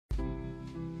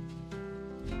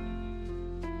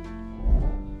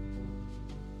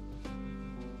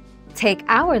Take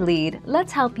our lead,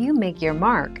 let's help you make your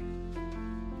mark.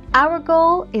 Our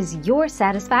goal is your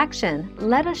satisfaction.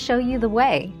 Let us show you the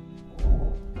way.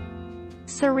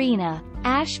 Serena.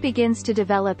 Ash begins to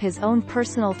develop his own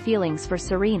personal feelings for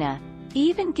Serena,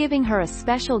 even giving her a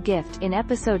special gift in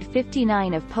episode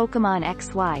 59 of Pokémon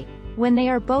XY, when they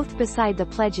are both beside the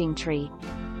pledging tree.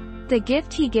 The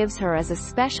gift he gives her is a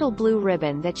special blue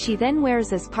ribbon that she then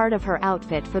wears as part of her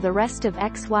outfit for the rest of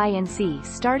X, Y, and Z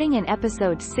starting in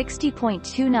episode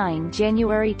 60.29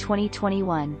 January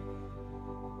 2021.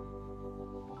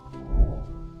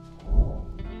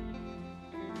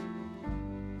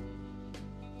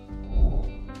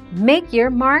 Make your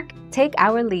mark, take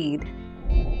our lead.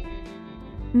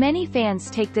 Many fans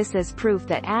take this as proof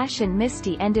that Ash and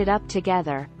Misty ended up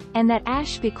together, and that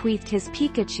Ash bequeathed his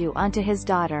Pikachu onto his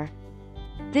daughter.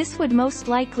 This would most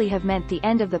likely have meant the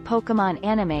end of the Pokémon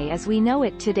anime as we know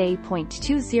it today.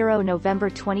 20 November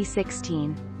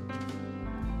 2016.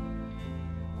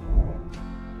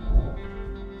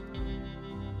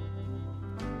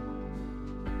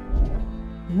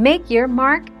 Make your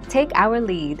mark, take our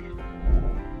lead.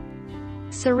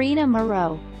 Serena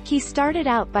Moreau. He started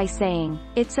out by saying,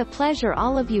 "It's a pleasure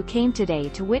all of you came today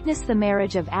to witness the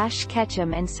marriage of Ash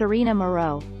Ketchum and Serena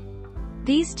Moreau.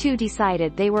 These two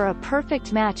decided they were a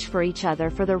perfect match for each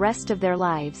other for the rest of their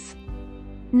lives.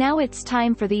 Now it's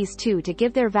time for these two to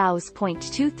give their vows."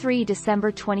 23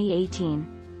 December 2018.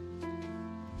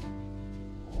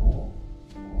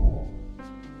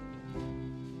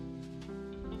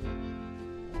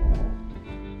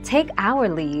 Take our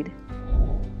lead.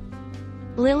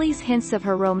 Lillie's hints of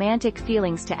her romantic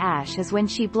feelings to Ash is when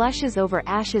she blushes over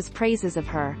Ash's praises of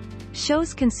her,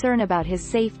 shows concern about his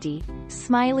safety,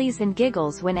 smileys and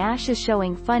giggles when Ash is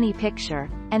showing funny picture,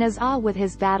 and is awe with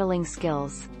his battling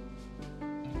skills.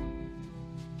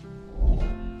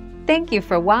 Thank you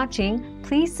for watching.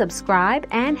 Please subscribe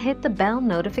and hit the bell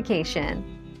notification.